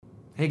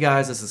Hey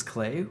guys, this is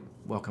Clay.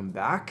 Welcome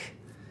back.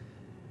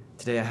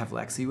 Today I have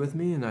Lexi with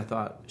me and I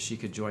thought she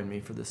could join me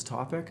for this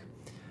topic.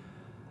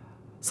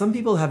 Some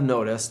people have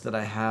noticed that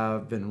I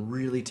have been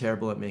really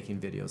terrible at making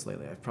videos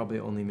lately. I've probably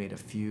only made a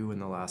few in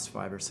the last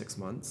 5 or 6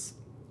 months.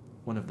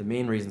 One of the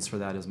main reasons for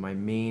that is my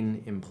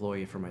main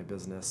employee for my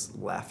business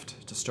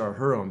left to start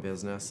her own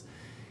business,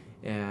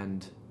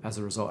 and as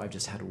a result I've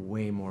just had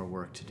way more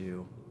work to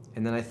do.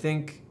 And then I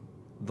think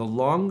the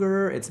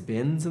longer it's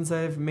been since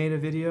I've made a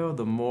video,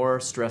 the more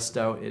stressed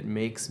out it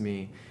makes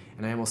me,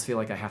 and I almost feel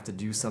like I have to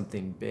do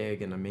something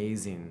big and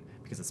amazing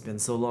because it's been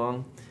so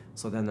long.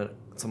 So then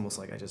it's almost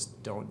like I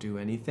just don't do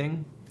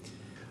anything.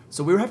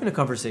 So we were having a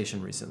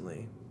conversation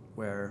recently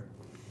where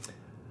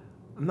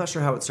I'm not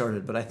sure how it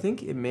started, but I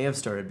think it may have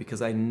started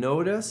because I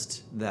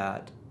noticed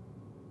that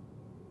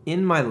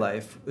in my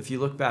life, if you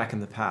look back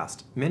in the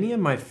past, many of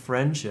my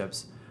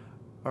friendships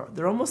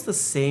they're almost the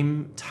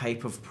same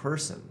type of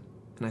person.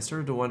 And I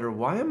started to wonder,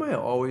 why am I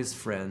always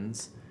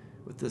friends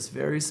with this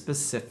very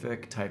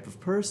specific type of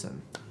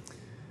person?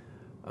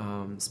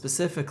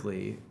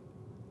 Specifically,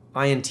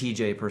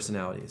 INTJ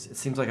personalities. It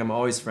seems like I'm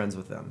always friends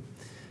with them.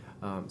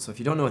 So if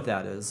you don't know what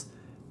that is,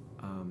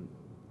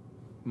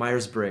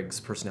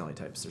 Myers-Briggs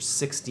personality types. There's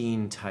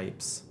 16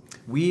 types.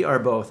 We are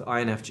both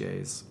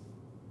INFJs,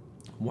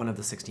 one of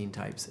the 16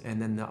 types.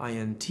 And then the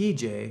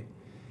INTJ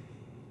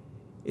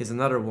is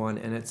another one,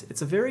 and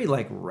it's a very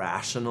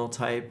rational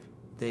type.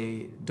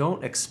 They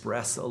don't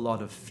express a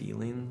lot of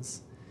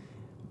feelings,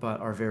 but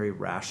are very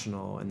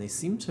rational, and they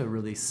seem to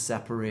really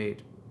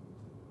separate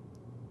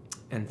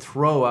and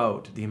throw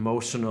out the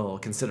emotional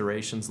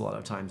considerations a lot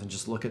of times and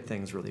just look at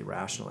things really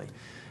rationally.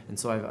 And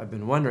so I've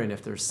been wondering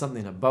if there's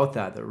something about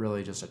that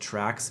really just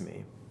attracts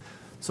me.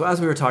 So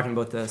as we were talking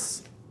about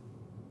this,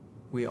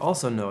 we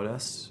also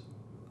noticed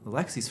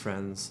Lexi's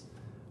friends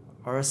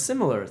are a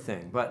similar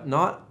thing, but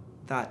not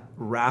that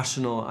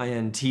rational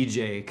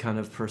INTJ kind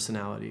of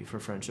personality for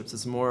friendships.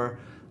 It's more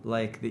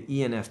like the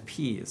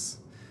ENFPs,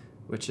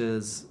 which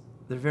is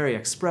they're very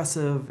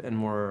expressive and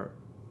more,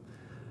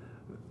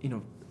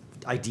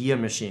 idea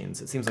machines.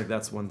 It seems like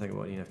that's one thing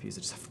about ENFPs.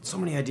 They just have so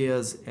many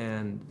ideas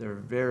and they're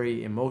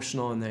very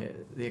emotional and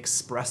they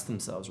express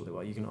themselves really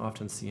well. You can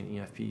often see an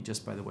ENFP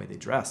just by the way they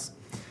dress.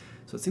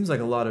 So it seems like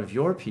a lot of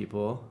your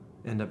people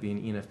end up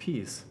being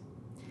ENFPs.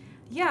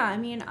 Yeah,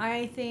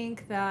 I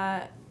think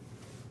that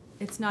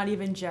it's not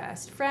even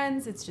just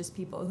friends, it's just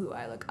people who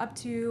I look up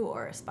to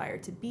or aspire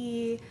to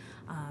be,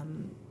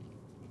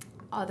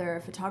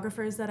 other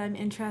photographers that I'm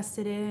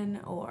interested in,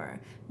 or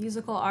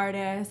musical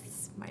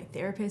artists. My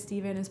therapist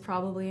even is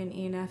probably an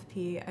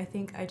ENFP. I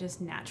think I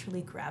just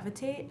naturally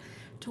gravitate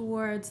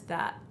towards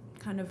that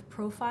kind of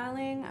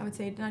profiling. I would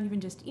say not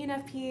even just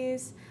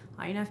ENFPs,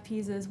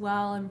 INFPs as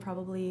well, and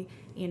probably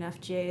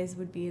ENFJs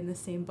would be in the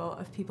same boat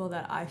of people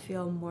that I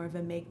feel more of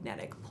a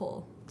magnetic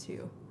pull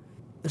to.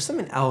 There's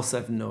something else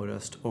I've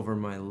noticed over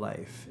my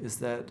life is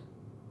that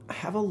I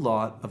have a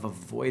lot of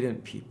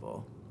avoidant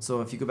people.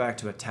 So if you go back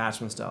to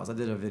attachment styles, I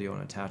did a video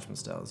on attachment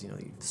styles,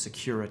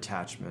 secure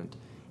attachment,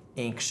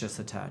 anxious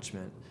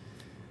attachment,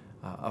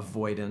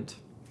 avoidant.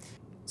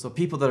 So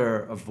people that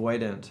are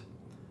avoidant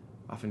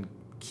often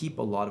keep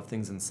a lot of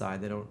things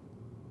inside. They don't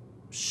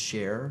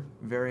share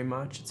very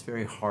much. It's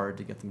very hard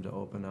to get them to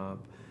open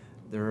up.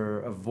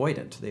 They're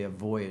avoidant. They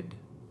avoid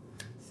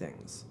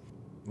things.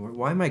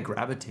 Why am I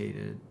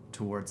gravitated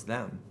towards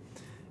them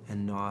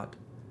and not,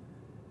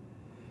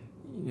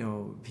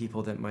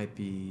 people that might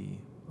be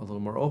a little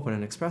more open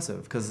and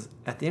expressive? Because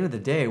at the end of the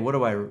day, what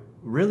do I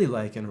really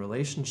like in a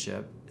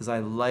relationship is I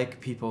like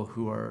people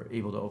who are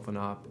able to open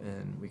up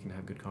and we can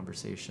have good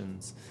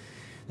conversations.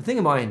 The thing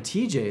about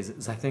INTJs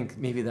is I think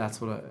maybe that's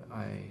what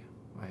I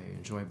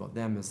enjoy about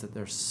them is that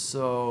they're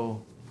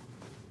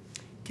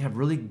can have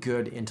really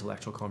good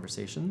intellectual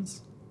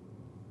conversations,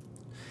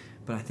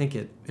 but I think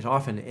it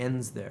often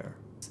ends there.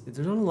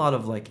 There's not a lot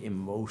of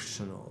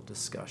emotional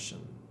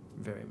discussion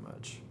very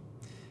much.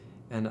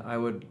 And I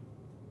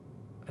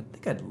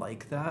think I'd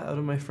like that out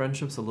of my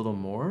friendships a little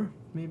more,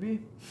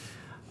 maybe.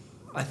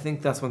 I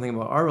think that's one thing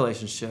about our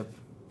relationship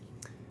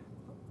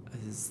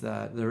is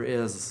that there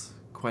is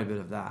quite a bit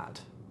of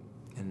that.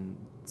 And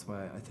that's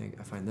why I think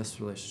I find this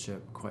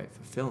relationship quite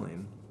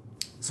fulfilling.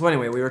 So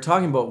anyway, we were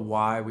talking about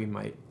why we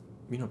might,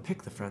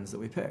 pick the friends that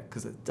we pick,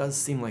 because it does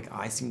seem like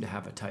I seem to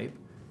have a type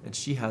and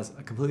she has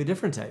a completely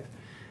different type.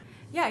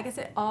 Yeah, I guess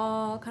it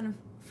all kind of,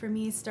 for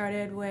me,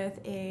 started with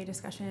a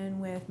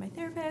discussion with my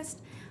therapist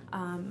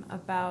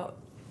about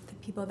the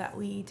people that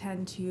we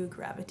tend to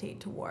gravitate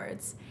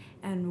towards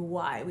and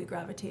why we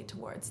gravitate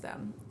towards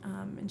them.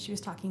 And she was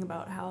talking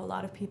about how a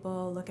lot of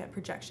people look at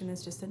projection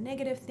as just a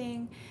negative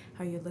thing,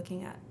 how you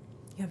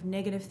have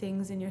negative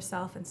things in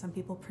yourself and some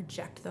people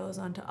project those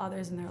onto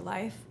others in their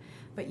life,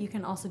 but you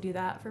can also do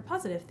that for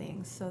positive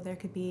things. So there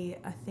could be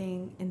a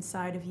thing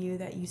inside of you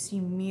that you see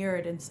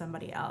mirrored in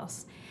somebody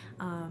else,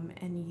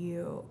 and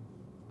you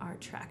are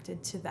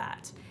attracted to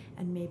that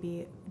and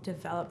maybe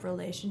develop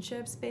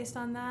relationships based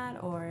on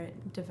that or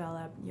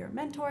develop your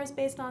mentors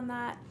based on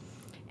that.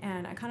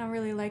 And I kind of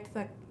really liked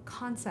the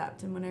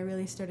concept and when I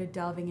really started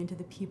delving into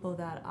the people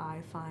that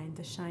I find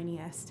the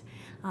shiniest,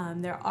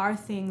 there are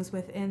things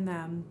within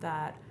them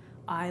that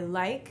I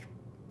like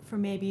for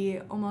maybe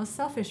almost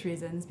selfish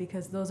reasons,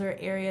 because those are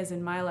areas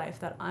in my life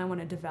that I want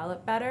to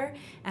develop better,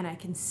 and I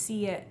can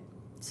see it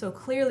so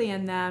clearly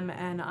in them,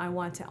 and I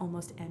want to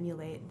almost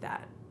emulate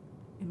that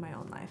in my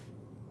own life.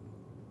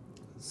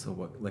 So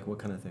what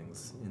kind of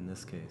things in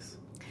this case?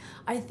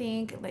 I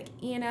think like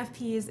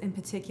ENFPs in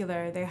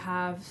particular, they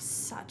have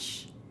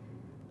such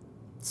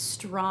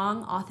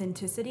strong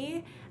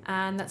authenticity,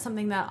 and that's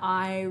something that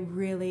I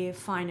really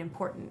find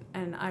important,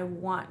 and I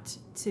want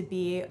to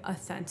be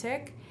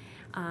authentic.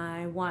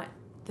 I want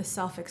the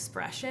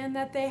self-expression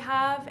that they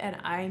have, and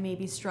I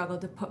maybe struggle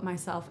to put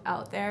myself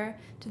out there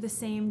to the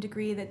same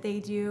degree that they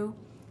do.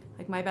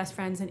 Like my best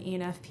friend's an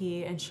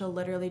ENFP, and she'll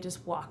literally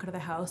just walk out of the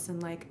house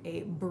in like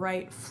a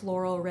bright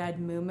floral red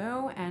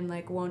muumuu and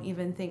like won't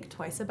even think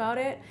twice about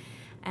it.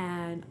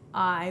 And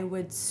I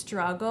would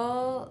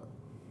struggle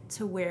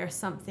to wear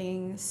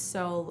something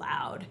so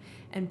loud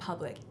in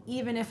public,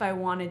 even if I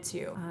wanted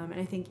to. And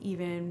I think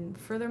even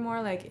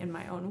furthermore, like in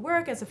my own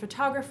work as a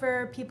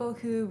photographer, people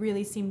who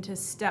really seem to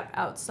step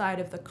outside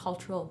of the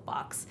cultural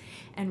box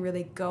and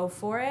really go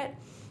for it,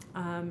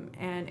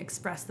 and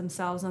express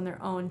themselves on their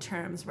own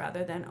terms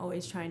rather than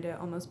always trying to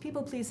almost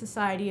people please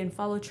society and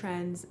follow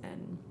trends.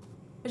 And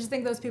I just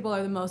think those people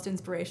are the most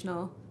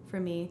inspirational for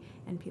me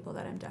and people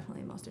that I'm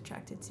definitely most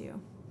attracted to.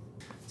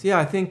 So yeah,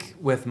 I think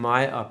with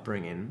my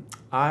upbringing,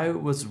 I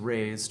was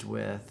raised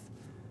with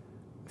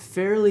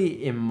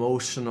fairly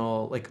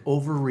emotional, like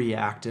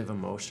overreactive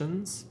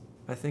emotions,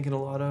 I think in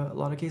a lot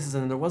of cases,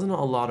 and there wasn't a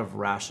lot of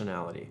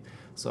rationality.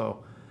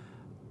 So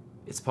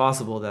it's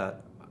possible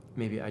that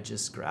maybe I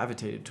just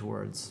gravitated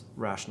towards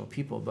rational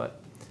people,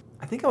 but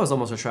I think I was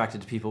almost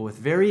attracted to people with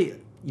very,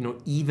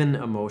 even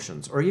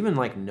emotions, or even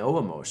like no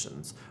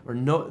emotions, or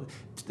no,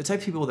 the type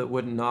of people that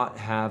would not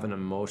have an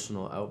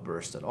emotional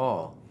outburst at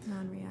all.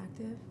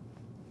 Non-reactive?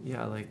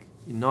 Yeah, like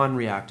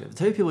non-reactive. The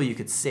type of people you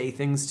could say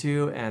things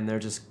to and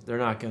they're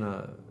not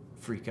gonna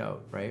freak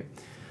out, right?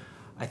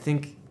 I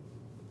think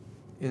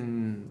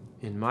in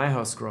my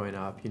house growing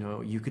up,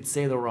 you could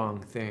say the wrong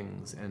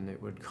things and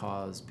it would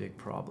cause big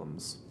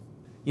problems.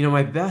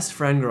 My best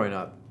friend growing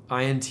up,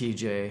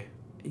 INTJ,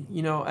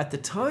 at the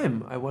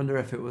time, I wonder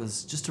if it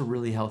was just a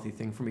really healthy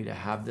thing for me to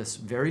have this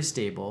very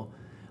stable,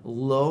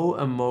 low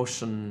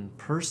emotion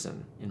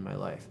person in my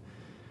life.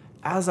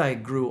 As I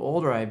grew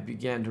older, I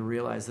began to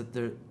realize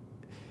that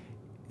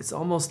it's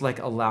almost like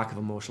a lack of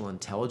emotional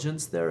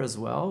intelligence there as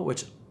well,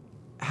 which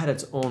had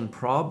its own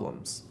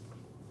problems.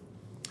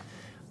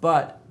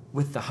 But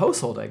with the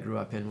household I grew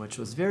up in, which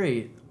was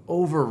very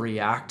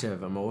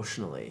overreactive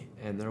emotionally,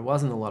 and there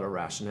wasn't a lot of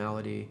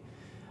rationality,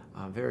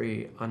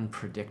 very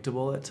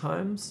unpredictable at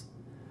times.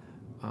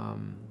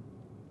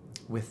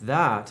 With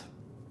that,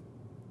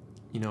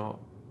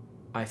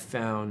 I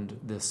found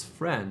this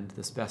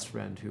best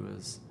friend who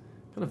was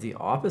kind of the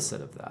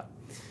opposite of that.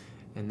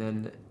 And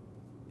then,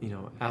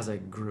 as I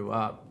grew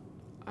up,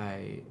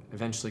 I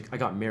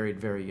got married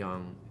very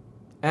young.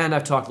 And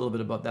I've talked a little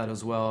bit about that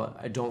as well.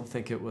 I don't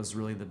think it was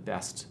really the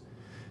best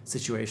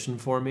situation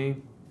for me.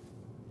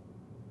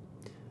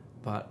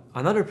 But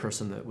another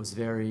person that was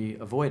very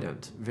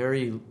avoidant,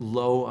 very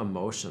low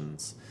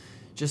emotions,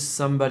 just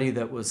somebody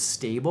that was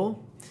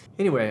stable.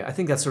 Anyway, I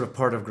think that's sort of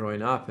part of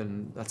growing up,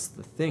 and that's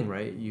the thing,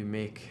 right? You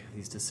make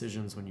these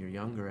decisions when you're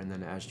younger, and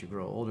then as you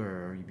grow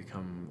older, you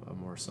become a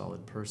more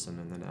solid person.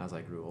 And then as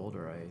I grew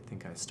older, I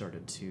think I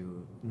started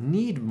to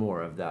need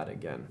more of that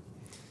again.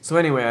 So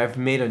anyway, I've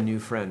made a new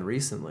friend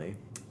recently,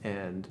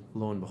 and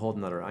lo and behold,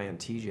 another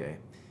INTJ.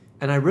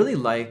 And I really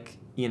like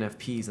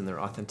ENFPs and their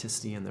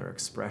authenticity and their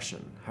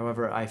expression.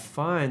 However, I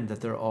find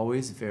that they're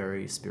always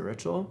very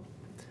spiritual.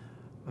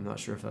 I'm not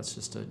sure if that's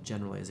just a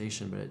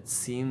generalization, but it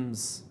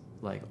seems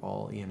like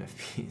all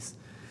ENFPs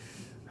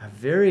have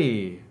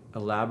very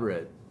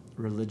elaborate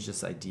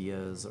religious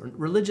ideas, or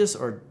religious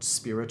or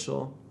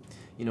spiritual.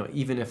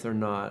 Even if they're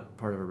not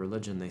part of a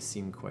religion, they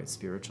seem quite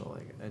spiritual.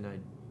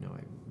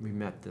 We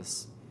met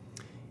this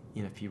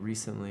ENFP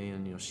recently,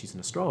 and she's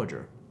an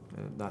astrologer,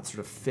 and that sort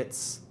of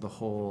fits the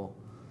whole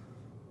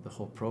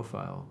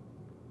profile.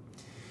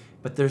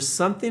 But there's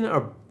something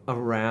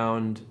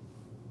around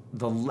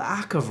the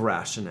lack of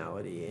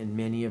rationality in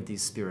many of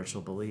these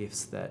spiritual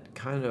beliefs that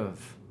kind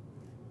of,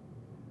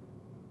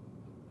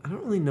 I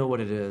don't really know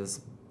what it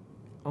is,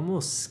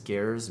 almost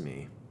scares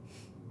me.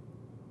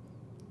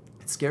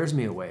 It scares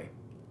me away.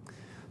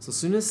 So as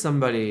soon as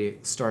somebody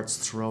starts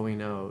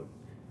throwing out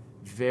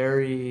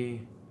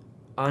very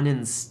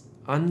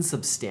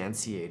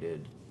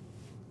unsubstantiated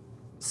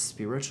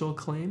spiritual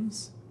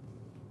claims,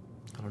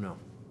 I don't know.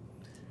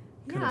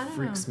 Kind of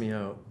freaks me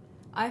out.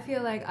 I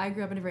feel like I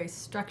grew up in a very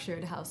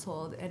structured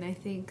household, and I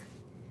think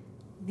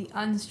the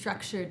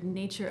unstructured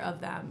nature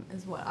of them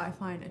is what I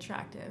find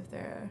attractive.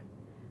 They're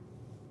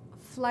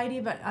flighty,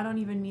 but I don't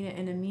even mean it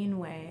in a mean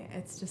way.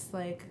 It's just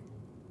like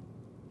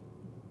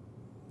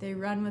they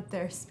run with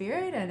their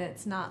spirit, and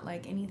it's not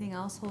like anything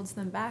else holds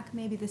them back,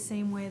 maybe the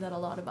same way that a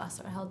lot of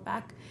us are held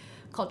back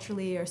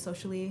culturally or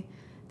socially.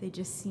 They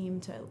just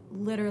seem to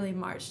literally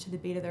march to the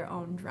beat of their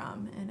own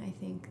drum. And I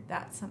think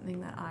that's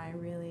something that I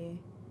really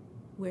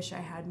wish I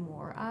had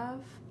more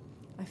of.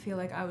 I feel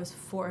like I was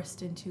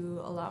forced into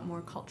a lot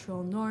more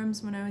cultural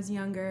norms when I was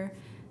younger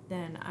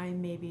than I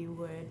maybe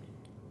would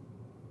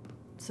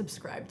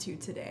subscribe to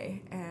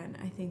today. And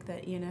I think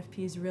that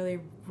ENFPs really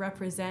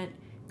represent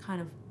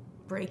kind of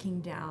breaking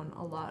down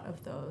a lot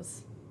of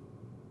those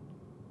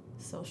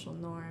social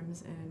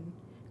norms and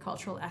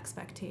cultural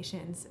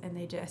expectations, and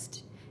they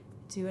just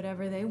do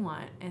whatever they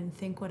want and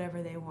think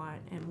whatever they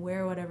want and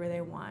wear whatever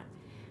they want.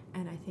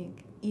 And I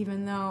think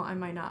even though I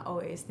might not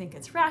always think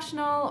it's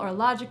rational or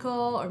logical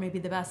or maybe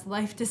the best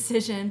life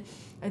decision,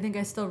 I think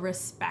I still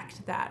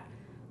respect that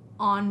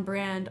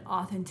on-brand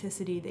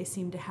authenticity they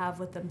seem to have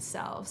with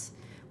themselves,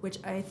 which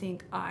I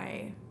think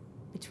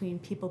between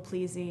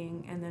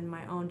people-pleasing and then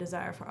my own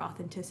desire for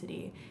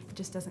authenticity, it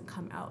just doesn't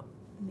come out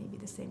maybe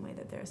the same way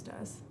that theirs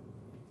does.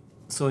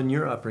 So in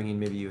your upbringing,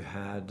 maybe you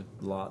had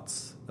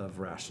lots of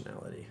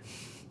rationality.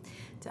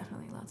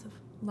 Definitely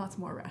lots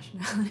more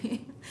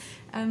rationality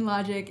and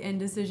logic, and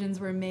decisions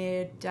were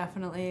made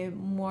definitely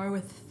more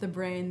with the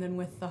brain than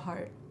with the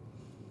heart.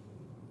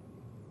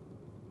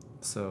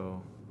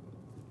 So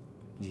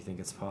do you think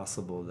it's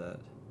possible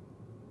that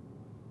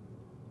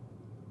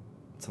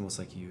it's almost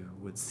like you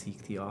would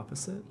seek the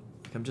opposite?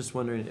 Like, I'm just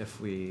wondering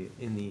if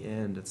in the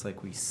end, it's like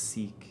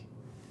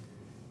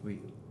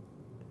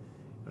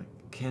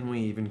can we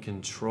even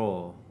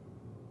control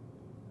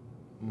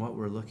what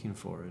we're looking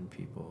for in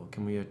people?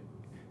 Can we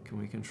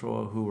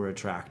control who we're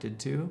attracted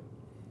to?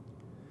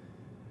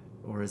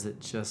 Or is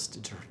it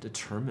just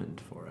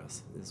determined for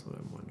us, is what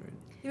I'm wondering.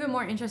 Even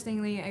more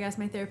interestingly, I guess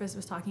my therapist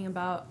was talking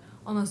about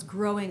almost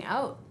growing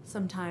out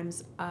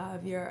sometimes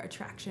of your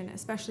attraction,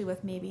 especially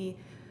with maybe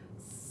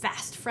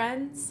fast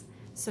friends.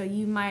 So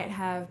you might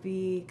have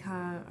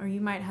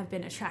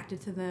been attracted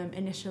to them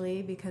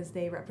initially because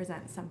they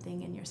represent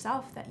something in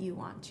yourself that you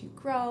want to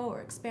grow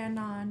or expand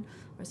on,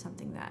 or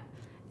something that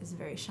is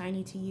very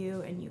shiny to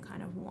you and you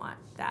kind of want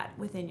that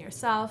within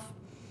yourself.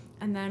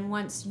 And then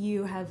once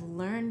you have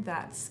learned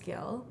that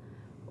skill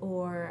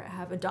or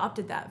have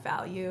adopted that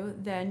value,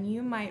 then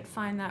you might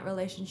find that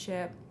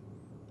relationship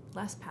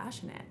less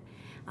passionate,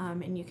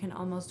 and you can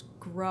almost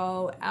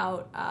grow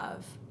out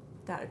of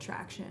that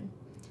attraction.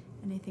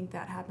 And I think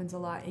that happens a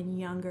lot in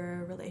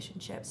younger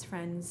relationships,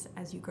 friends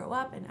as you grow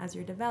up and as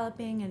you're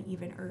developing, and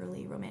even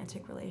early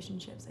romantic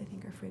relationships, I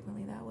think, are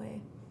frequently that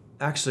way.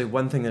 Actually,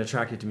 one thing that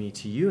attracted me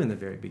to you in the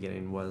very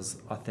beginning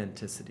was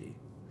authenticity.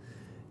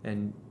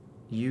 And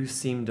you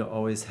seem to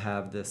always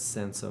have this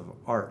sense of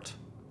art,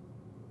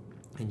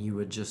 and you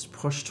would just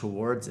push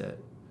towards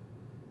it.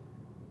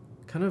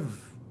 Kind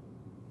of,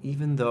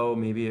 even though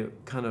maybe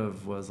it kind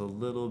of was a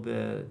little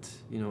bit,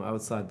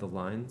 outside the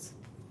lines.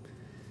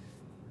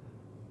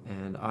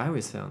 And I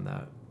always found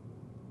that.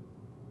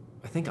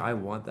 I think I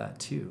want that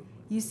too.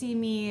 You see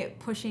me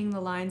pushing the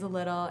lines a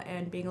little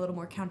and being a little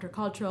more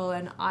countercultural,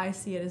 and I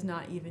see it as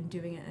not even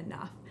doing it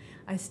enough.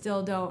 I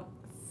still don't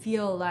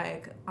feel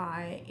like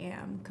I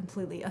am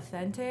completely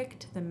authentic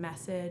to the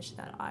message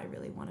that I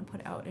really want to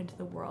put out into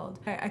the world.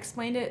 I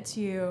explained it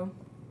to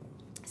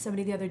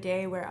somebody the other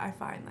day where I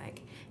find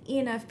like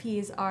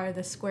ENFPs are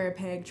the square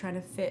peg trying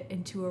to fit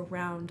into a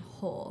round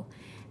hole.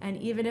 And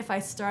even if I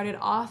started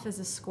off as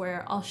a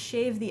square, I'll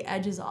shave the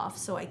edges off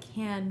so I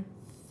can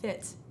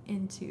fit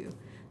into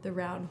the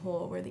round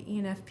hole, where the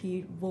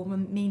ENFP will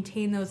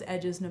maintain those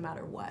edges no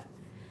matter what.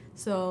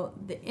 So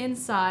the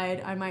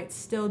inside, I might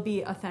still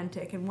be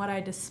authentic, and what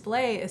I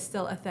display is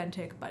still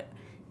authentic, but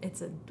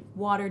it's a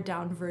watered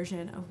down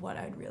version of what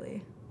I'd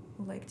really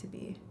like to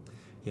be.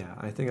 Yeah,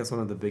 I think that's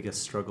one of the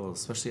biggest struggles,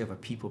 especially of a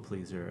people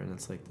pleaser, and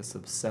it's like this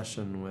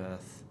obsession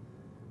with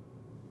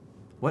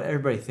what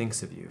everybody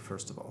thinks of you,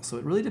 first of all. So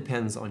it really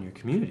depends on your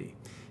community.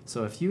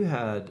 So if you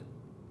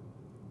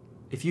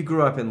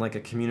grew up in like a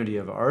community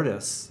of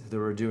artists that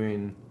were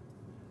doing,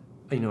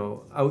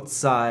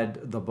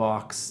 outside the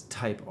box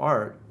type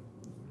art,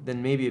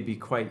 then maybe it'd be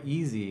quite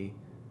easy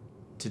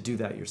to do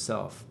that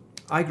yourself.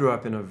 I grew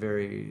up in a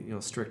very,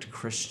 strict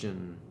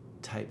Christian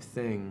type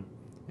thing,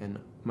 and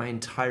my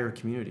entire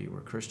community were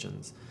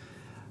Christians.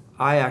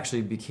 I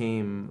actually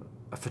became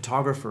a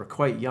photographer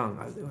quite young.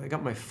 I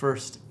got my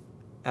first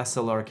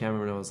SLR camera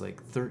when I was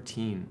like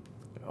 13.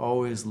 I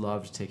always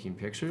loved taking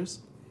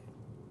pictures.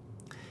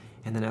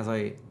 And then as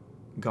I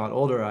got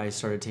older, I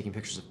started taking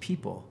pictures of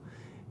people.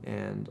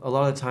 And a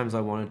lot of the times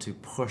I wanted to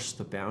push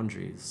the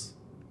boundaries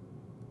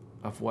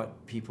of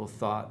what people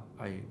thought.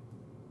 I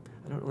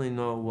don't really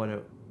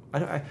know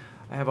I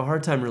have a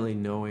hard time really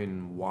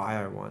knowing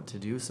why I want to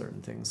do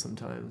certain things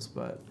sometimes.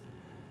 But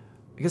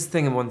I guess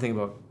one thing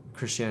about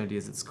Christianity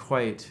is it's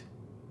quite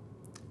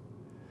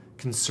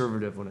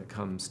conservative when it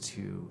comes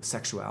to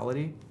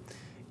sexuality.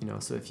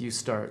 So if you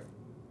start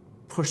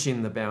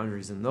pushing the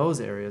boundaries in those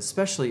areas,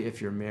 especially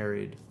if you're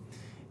married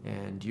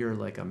and you're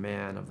like a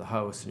man of the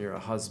house and you're a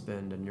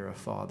husband and you're a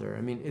father.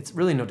 I mean, it's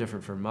really no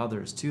different for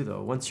mothers too,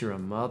 though. Once you're a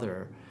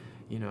mother,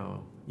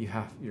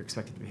 you're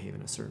expected to behave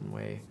in a certain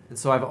way. And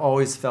so I've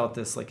always felt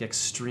this like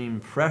extreme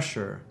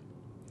pressure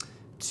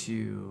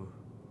to,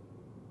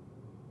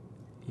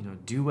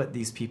 do what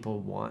these people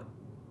want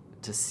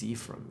to see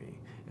from me.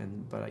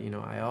 But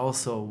I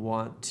also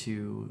want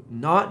to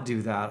not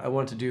do that. I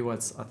want to do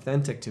what's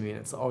authentic to me, and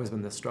it's always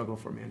been this struggle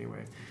for me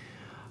anyway.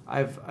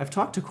 I've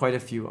talked to quite a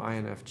few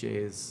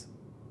INFJs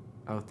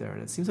out there,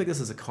 and it seems like this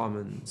is a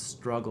common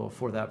struggle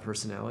for that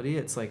personality.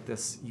 It's like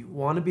this, you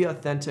want to be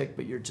authentic,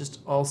 but you're just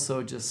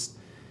also just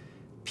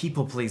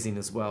people-pleasing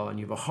as well, and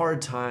you have a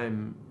hard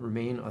time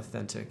remain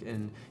authentic,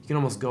 and you can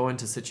almost go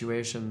into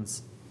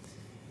situations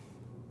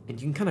and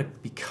you can kind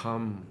of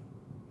become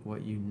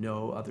what you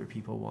know other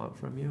people want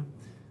from you.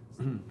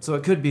 So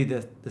it could be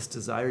that this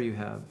desire you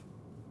have,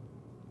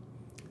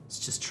 it's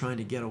just trying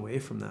to get away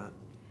from that.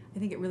 I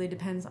think it really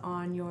depends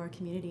on your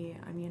community.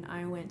 I mean,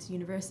 I went to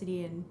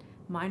university and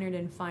minored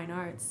in fine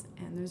arts,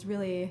 and there's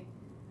really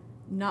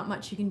not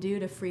much you can do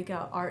to freak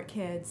out art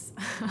kids.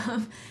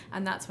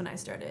 And that's when I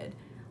started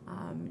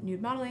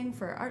nude modeling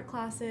for art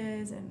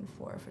classes and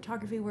for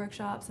photography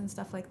workshops and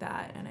stuff like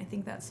that. And I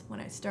think that's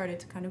when I started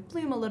to kind of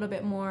bloom a little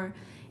bit more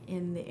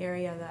in the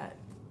area that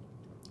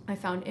I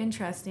found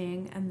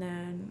interesting. And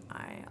then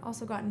I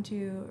also got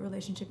into a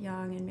relationship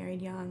young and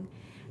married young,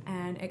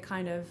 and it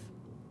kind of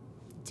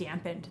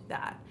dampened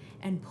that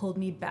and pulled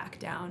me back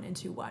down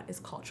into what is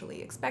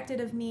culturally expected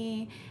of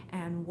me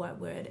and what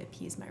would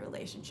appease my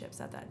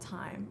relationships at that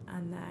time.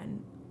 And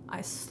then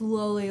I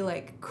slowly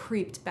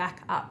creeped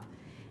back up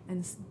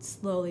and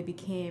slowly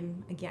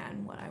became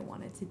again what I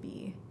wanted to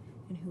be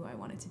and who I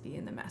wanted to be,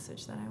 and the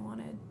message that I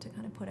wanted to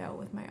kind of put out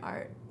with my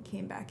art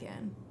came back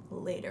in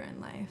later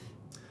in life.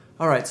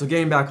 All right, so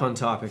getting back on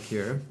topic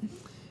here,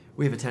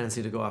 we have a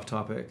tendency to go off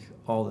topic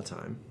all the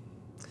time.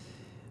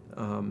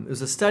 It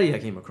was a study I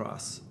came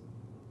across,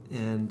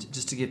 and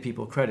just to give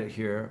people credit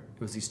here,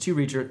 it was these two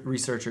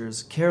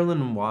researchers,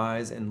 Carolyn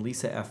Wise and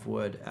Lisa F.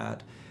 Wood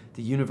at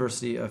the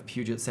University of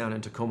Puget Sound in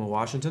Tacoma,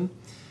 Washington.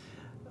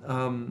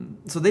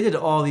 So they did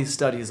all these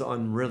studies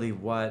on really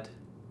what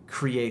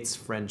creates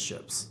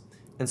friendships.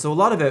 And so a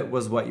lot of it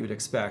was what you would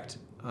expect.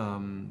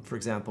 For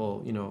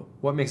example,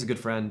 what makes a good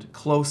friend?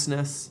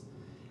 Closeness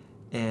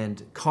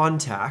and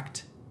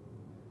contact,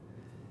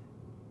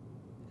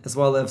 as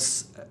well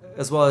as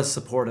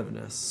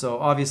supportiveness. So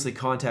obviously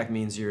contact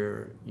means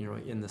you're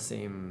in the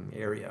same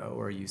area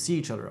or you see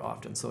each other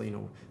often. So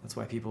that's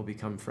why people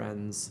become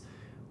friends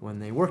when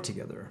they work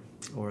together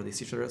or they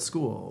see each other at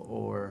school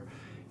or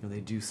they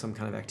do some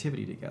kind of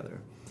activity together.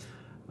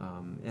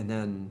 And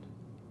then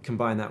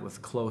combine that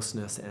with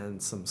closeness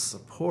and some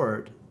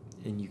support,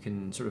 and you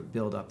can sort of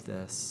build up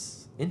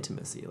this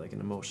intimacy, like an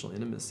emotional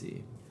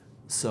intimacy.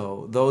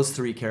 So those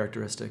three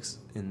characteristics,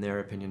 in their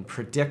opinion,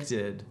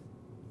 predicted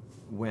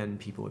when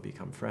people would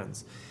become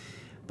friends.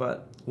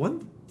 But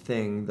one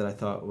thing that I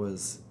thought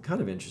was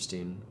kind of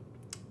interesting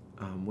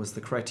was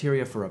the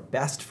criteria for a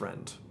best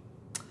friend.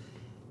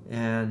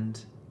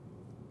 And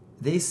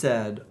they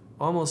said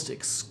almost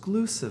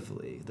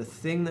exclusively the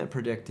thing that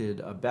predicted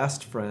a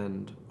best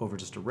friend over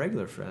just a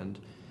regular friend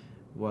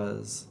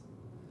was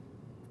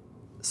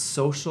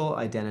social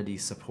identity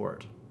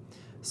support.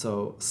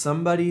 So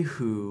somebody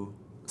who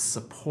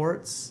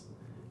supports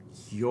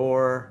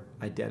your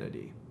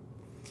identity.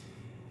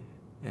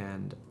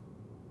 And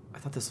I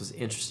thought this was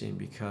interesting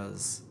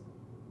because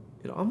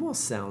it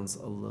almost sounds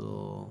a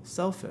little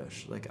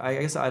selfish. I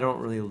guess I don't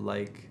really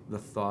like the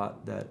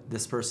thought that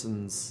this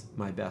person's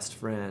my best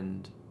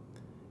friend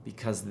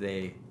because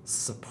they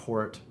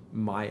support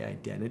my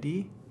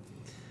identity.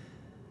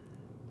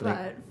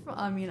 But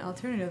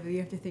alternatively, you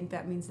have to think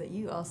that means that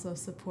you also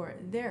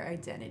support their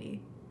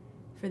identity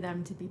for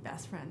them to be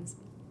best friends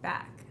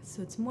back.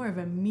 So it's more of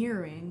a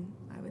mirroring,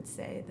 I would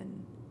say,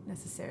 than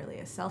necessarily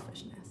a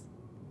selfishness.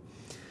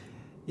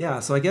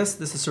 Yeah, so I guess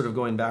this is sort of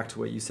going back to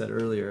what you said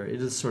earlier.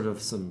 It is sort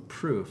of some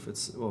proof.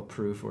 It's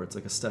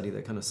like a study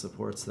that kind of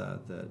supports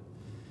that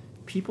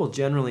people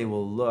generally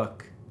will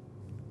look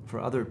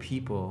for other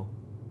people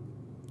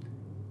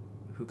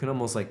who can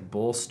almost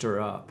bolster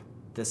up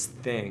this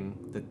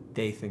thing that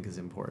they think is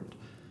important.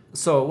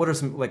 So what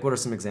are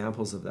some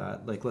examples of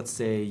that? Let's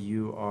say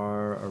you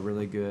are a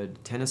really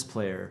good tennis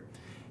player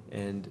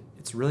and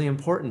it's really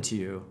important to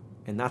you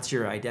and that's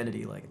your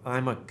identity.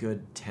 I'm a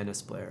good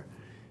tennis player.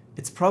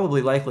 It's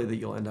probably likely that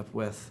you'll end up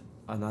with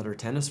another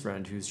tennis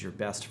friend who's your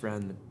best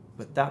friend,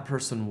 but that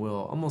person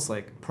will almost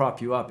prop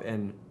you up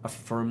and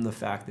affirm the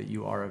fact that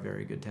you are a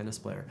very good tennis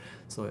player.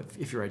 So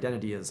if your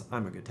identity is,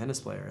 I'm a good tennis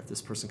player, if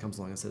this person comes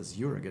along and says,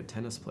 you're a good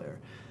tennis player,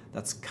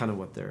 that's kind of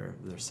what they're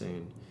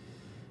saying.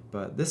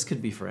 But this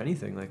could be for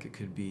anything. It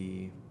could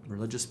be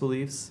religious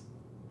beliefs,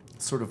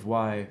 sort of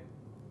why,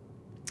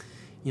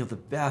 the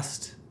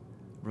best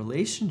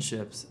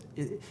relationships,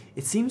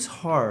 it seems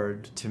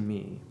hard to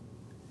me.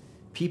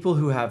 People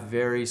who have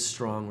very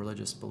strong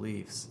religious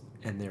beliefs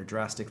and they're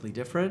drastically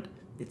different,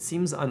 it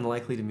seems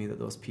unlikely to me that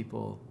those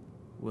people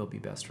will be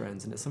best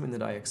friends. And it's something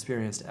that I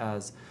experienced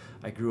as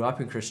I grew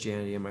up in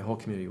Christianity and my whole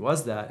community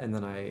was that, and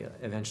then I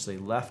eventually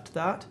left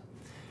that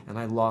and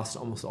I lost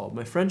almost all of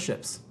my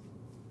friendships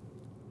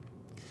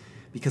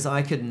because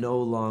I could no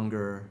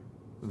longer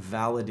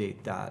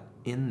validate that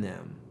in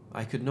them.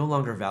 I could no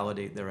longer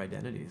validate their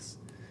identities.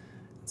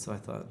 So I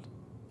thought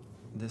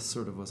this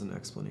sort of was an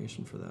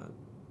explanation for that.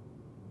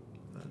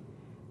 But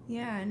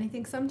Yeah, and I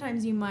think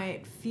sometimes you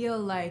might feel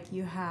like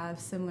you have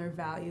similar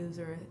values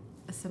or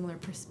a similar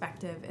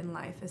perspective in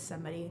life as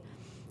somebody,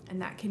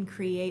 and that can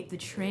create the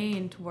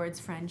train towards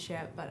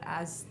friendship. But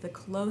as the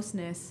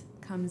closeness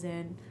comes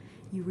in,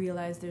 you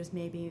realize there's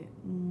maybe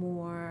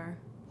more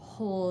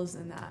holes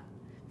in that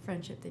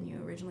friendship than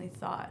you originally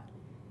thought.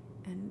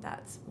 And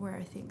that's where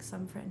I think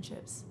some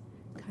friendships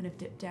kind of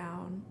dip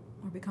down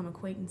or become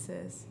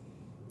acquaintances.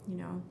 You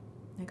know,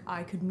 like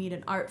I could meet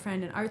an art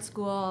friend in art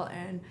school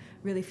and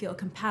really feel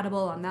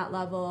compatible on that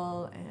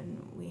level,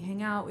 and we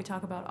hang out, we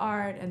talk about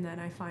art, and then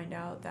I find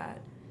out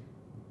that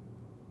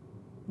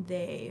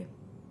they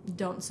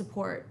don't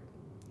support,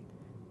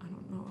 I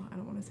don't know, I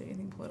don't want to say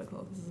anything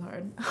political, this is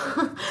hard.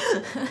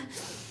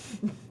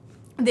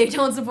 They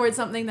don't support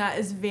something that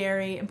is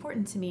very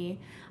important to me,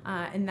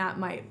 and that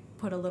might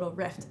put a little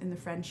rift in the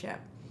friendship.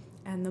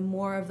 And the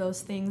more of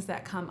those things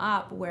that come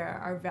up where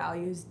our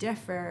values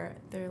differ,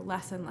 they're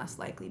less and less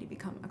likely to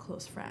become a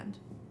close friend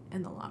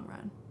in the long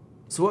run.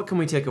 so what can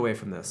we take away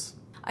from this?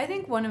 I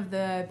think one of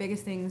the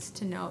biggest things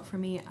to note for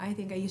me, I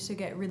think I used to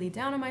get really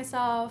down on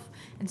myself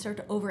and start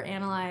to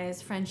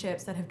overanalyze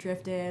friendships that have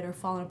drifted or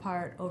fallen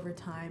apart over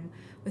time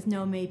with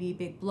no maybe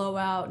big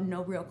blowout,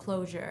 no real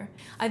closure.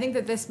 I think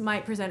that this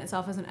might present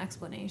itself as an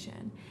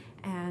explanation,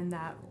 and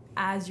that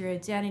as your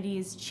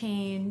identities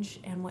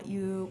change and what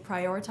you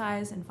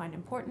prioritize and find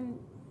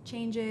important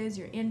changes,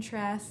 your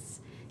interests,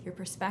 your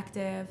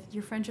perspective,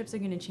 your friendships are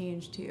going to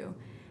change too.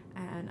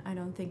 And I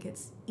don't think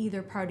it's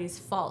either party's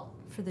fault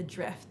for the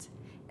drift.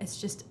 It's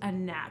just a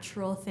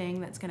natural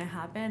thing that's going to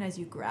happen as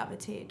you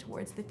gravitate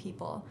towards the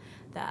people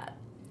that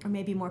are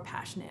maybe more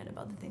passionate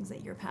about the things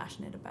that you're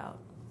passionate about.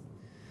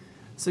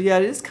 So yeah,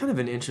 it is kind of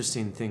an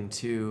interesting thing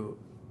too,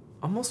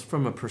 almost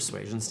from a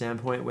persuasion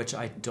standpoint, which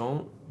I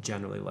don't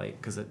generally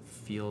like because it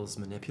feels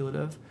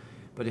manipulative.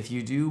 But if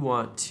you do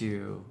want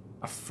to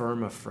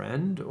affirm a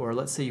friend, or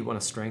let's say you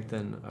want to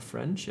strengthen a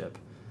friendship,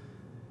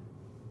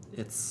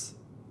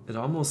 it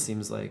almost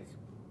seems like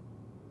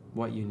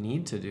what you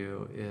need to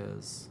do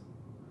is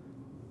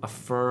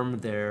affirm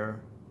their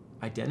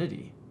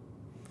identity.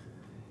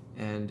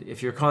 And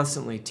if you're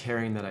constantly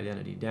tearing that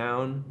identity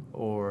down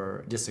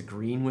or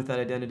disagreeing with that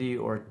identity,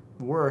 or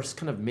worse,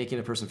 kind of making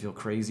a person feel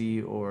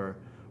crazy or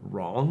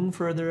wrong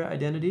for their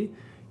identity,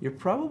 you're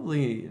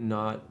probably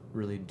not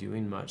really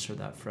doing much for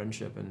that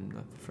friendship, and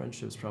that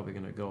friendship's probably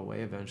going to go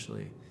away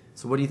eventually.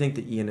 So what do you think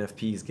the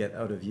ENFPs get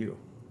out of you?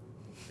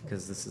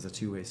 Because this is a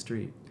two-way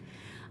street.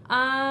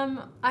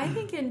 I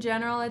think in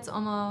general it's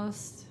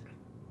almost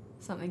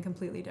something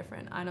completely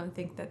different. I don't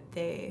think that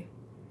they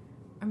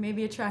are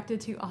maybe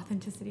attracted to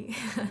authenticity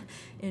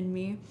in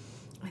me.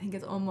 I think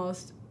it's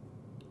almost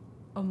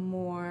a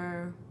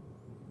more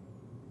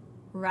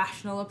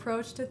rational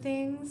approach to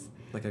things.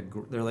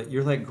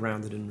 You're like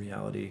grounded in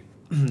reality.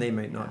 They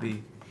might not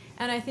be.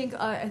 And I think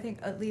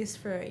at least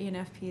for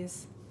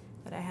ENFPs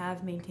that I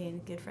have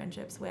maintained good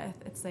friendships with,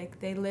 it's like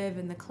they live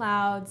in the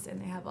clouds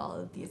and they have all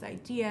of these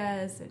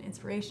ideas and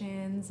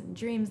inspirations and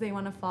dreams they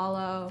want to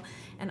follow,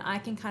 and I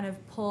can kind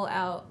of pull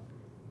out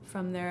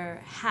from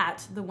their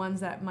hat the ones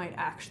that might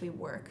actually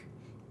work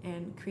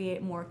and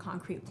create more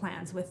concrete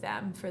plans with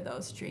them for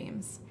those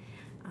dreams,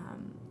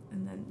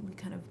 and then we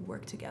kind of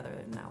work together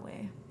in that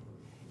way.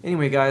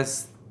 Anyway,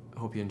 guys, I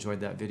hope you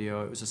enjoyed that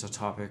video. It was just a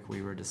topic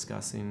we were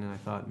discussing, and I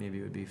thought maybe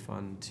it would be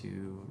fun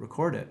to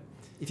record it.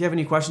 If you have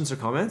any questions or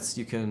comments,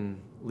 you can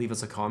leave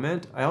us a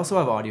comment. I also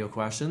have audio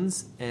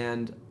questions,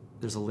 and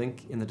there's a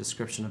link in the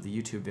description of the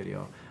YouTube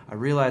video. I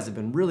realize I've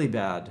been really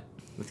bad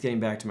with getting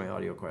back to my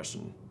audio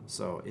question.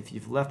 So if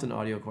you've left an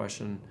audio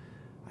question,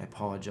 I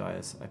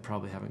apologize. I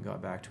probably haven't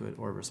got back to it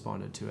or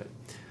responded to it.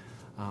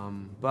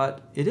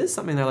 But it is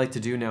something I like to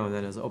do now and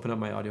then, is open up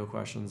my audio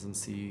questions and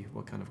see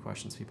what kind of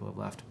questions people have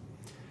left.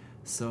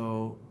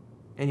 So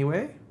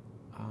anyway,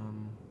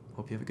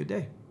 hope you have a good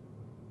day.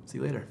 See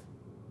you later.